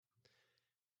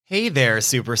Hey there,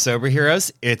 super sober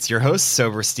heroes. It's your host,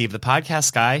 Sober Steve, the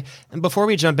podcast guy. And before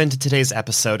we jump into today's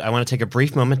episode, I want to take a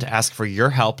brief moment to ask for your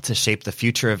help to shape the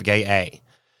future of Gay A.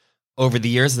 Over the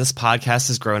years, this podcast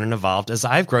has grown and evolved as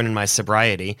I've grown in my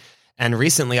sobriety. And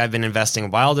recently, I've been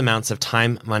investing wild amounts of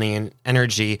time, money, and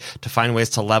energy to find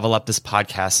ways to level up this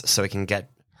podcast so it can get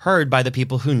heard by the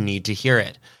people who need to hear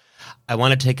it. I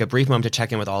want to take a brief moment to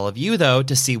check in with all of you, though,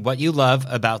 to see what you love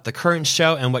about the current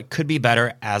show and what could be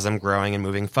better as I'm growing and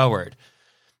moving forward.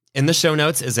 In the show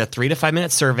notes is a 3 to 5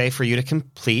 minute survey for you to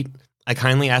complete. I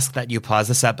kindly ask that you pause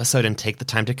this episode and take the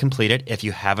time to complete it if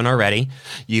you haven't already.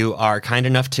 You are kind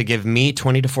enough to give me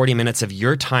 20 to 40 minutes of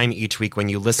your time each week when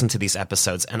you listen to these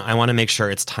episodes, and I want to make sure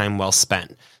it's time well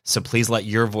spent. So please let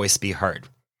your voice be heard.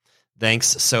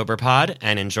 Thanks, SoberPod,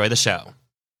 and enjoy the show.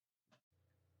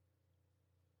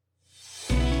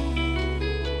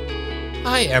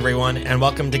 Hi, everyone, and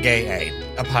welcome to Gay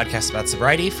A podcast about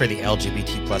sobriety for the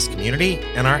LGBT plus community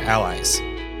and our allies.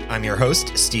 I'm your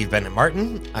host, Steve Bennett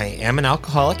Martin. I am an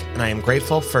alcoholic, and I am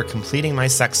grateful for completing my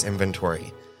sex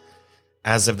inventory.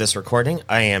 As of this recording,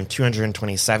 I am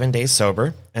 227 days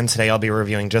sober, and today I'll be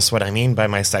reviewing just what I mean by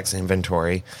my sex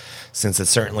inventory, since it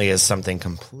certainly is something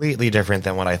completely different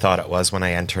than what I thought it was when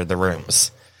I entered the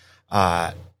rooms.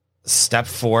 Step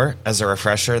 4, as a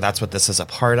refresher, that's what this is a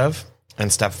part of.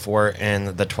 And step 4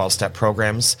 in the 12-step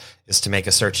programs is to make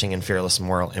a searching and fearless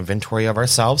moral inventory of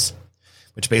ourselves,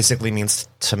 which basically means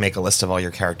to make a list of all your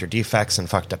character defects and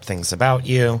fucked up things about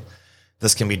you.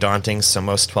 This can be daunting, so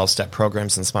most 12-step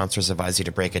programs and sponsors advise you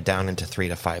to break it down into 3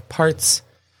 to 5 parts.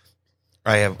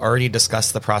 I have already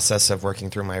discussed the process of working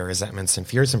through my resentments and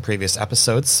fears in previous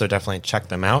episodes, so definitely check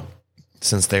them out,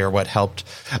 since they are what helped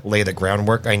lay the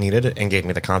groundwork I needed and gave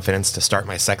me the confidence to start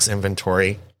my sex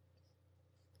inventory.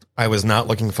 I was not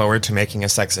looking forward to making a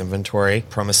sex inventory.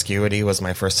 Promiscuity was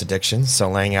my first addiction, so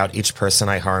laying out each person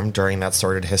I harmed during that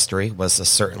sordid history was a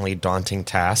certainly daunting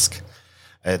task.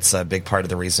 It's a big part of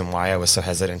the reason why I was so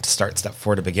hesitant to start step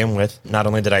 4 to begin with. Not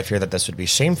only did I fear that this would be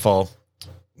shameful,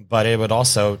 but it would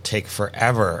also take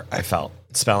forever, I felt,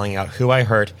 spelling out who I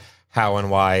hurt, how and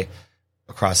why,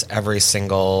 across every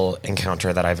single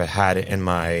encounter that I've had in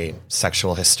my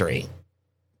sexual history.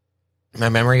 My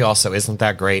memory also isn't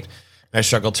that great. I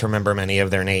struggled to remember many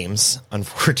of their names,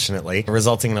 unfortunately,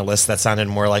 resulting in a list that sounded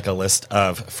more like a list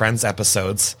of Friends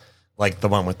episodes, like the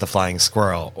one with the flying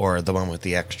squirrel or the one with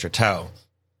the extra toe.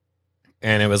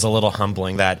 And it was a little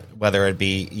humbling that whether it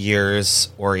be years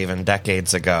or even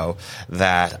decades ago,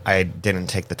 that I didn't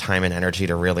take the time and energy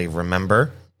to really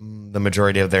remember the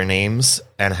majority of their names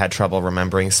and had trouble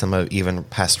remembering some of even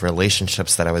past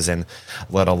relationships that I was in,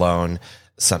 let alone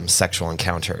some sexual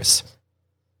encounters.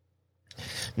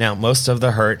 Now, most of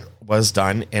the hurt was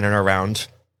done in and around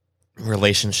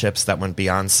relationships that went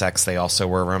beyond sex. They also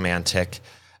were romantic,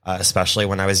 especially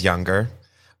when I was younger.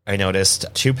 I noticed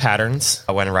 2 patterns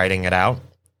when writing it out.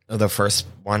 The first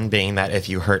one being that if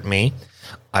you hurt me,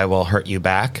 I will hurt you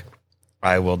back.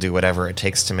 I will do whatever it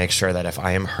takes to make sure that if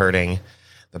I am hurting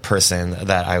the person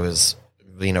that I was,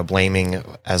 blaming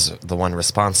as the one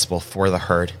responsible for the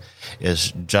hurt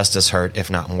is just as hurt, if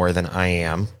not more than I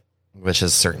am, which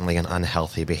is certainly an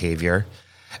unhealthy behavior.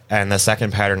 And the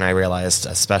second pattern I realized,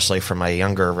 especially from my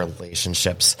younger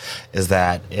relationships, is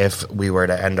that if we were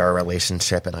to end our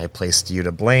relationship and I placed you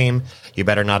to blame, you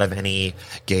better not have any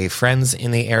gay friends in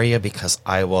the area because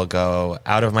I will go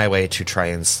out of my way to try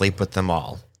and sleep with them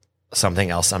all.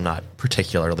 Something else I'm not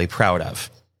particularly proud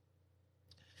of.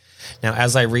 Now,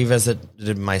 as I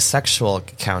revisited my sexual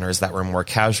encounters that were more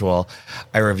casual,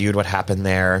 I reviewed what happened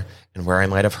there and where I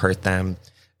might have hurt them.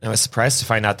 I was surprised to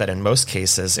find out that in most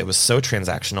cases, it was so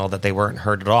transactional that they weren't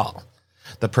hurt at all.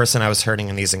 The person I was hurting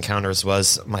in these encounters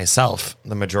was myself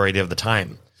the majority of the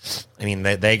time. I mean,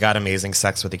 they got amazing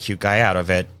sex with a cute guy out of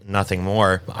it, nothing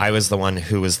more. I was the one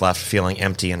who was left feeling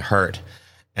empty and hurt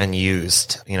and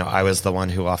used. I was the one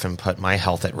who often put my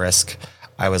health at risk.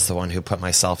 I was the one who put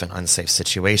myself in unsafe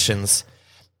situations.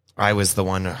 I was the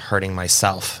one hurting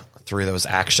myself through those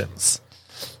actions.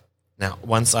 Now,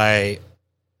 once I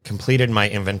completed my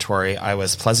inventory, I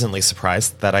was pleasantly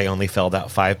surprised that I only filled out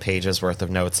 5 pages worth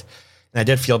of notes. And I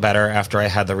did feel better after I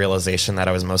had the realization that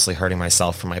I was mostly hurting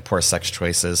myself for my poor sex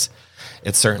choices.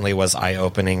 It certainly was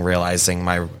eye-opening realizing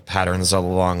my patterns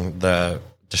along the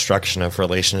destruction of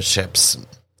relationships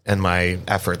and my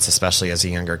efforts, especially as a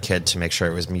younger kid, to make sure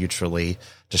it was mutually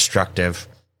destructive.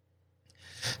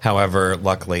 However,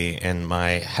 luckily in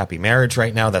my happy marriage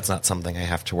right now, that's not something I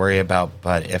have to worry about.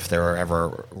 But if there are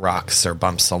ever rocks or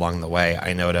bumps along the way,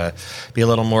 I know to be a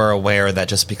little more aware that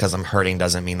just because I'm hurting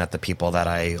doesn't mean that the people that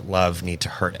I love need to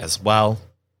hurt as well.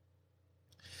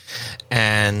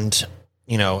 And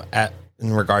in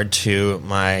regard to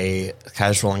my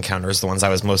casual encounters, the ones I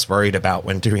was most worried about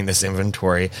when doing this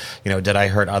inventory, did I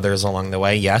hurt others along the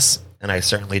way? Yes. And I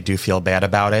certainly do feel bad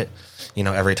about it.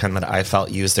 Every time that I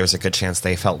felt used, there's a good chance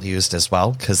they felt used as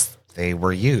well, because they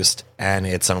were used, and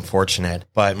it's unfortunate.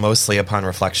 But mostly upon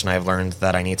reflection, I've learned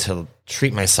that I need to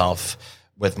treat myself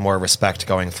with more respect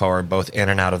going forward, both in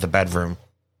and out of the bedroom.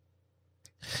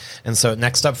 And so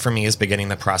next up for me is beginning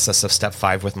the process of step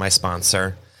 5 with my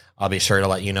sponsor. I'll be sure to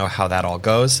let you know how that all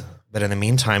goes. But in the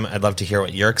meantime, I'd love to hear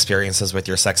what your experiences with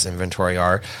your sex inventory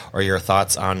are, or your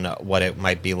thoughts on what it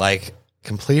might be like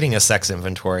completing a sex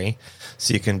inventory.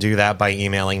 So you can do that by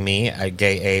emailing me at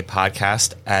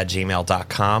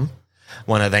gayapodcast@gmail.com.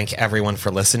 Want to thank everyone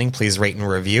for listening. Please rate and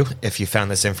review if you found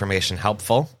this information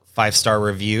helpful. 5-star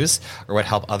reviews are what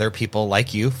help other people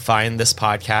like you find this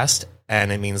podcast,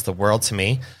 and it means the world to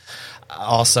me.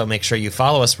 Also, make sure you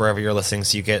follow us wherever you're listening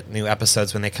so you get new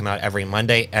episodes when they come out every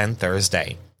Monday and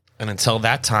Thursday. And until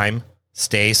that time,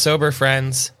 stay sober,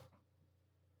 friends.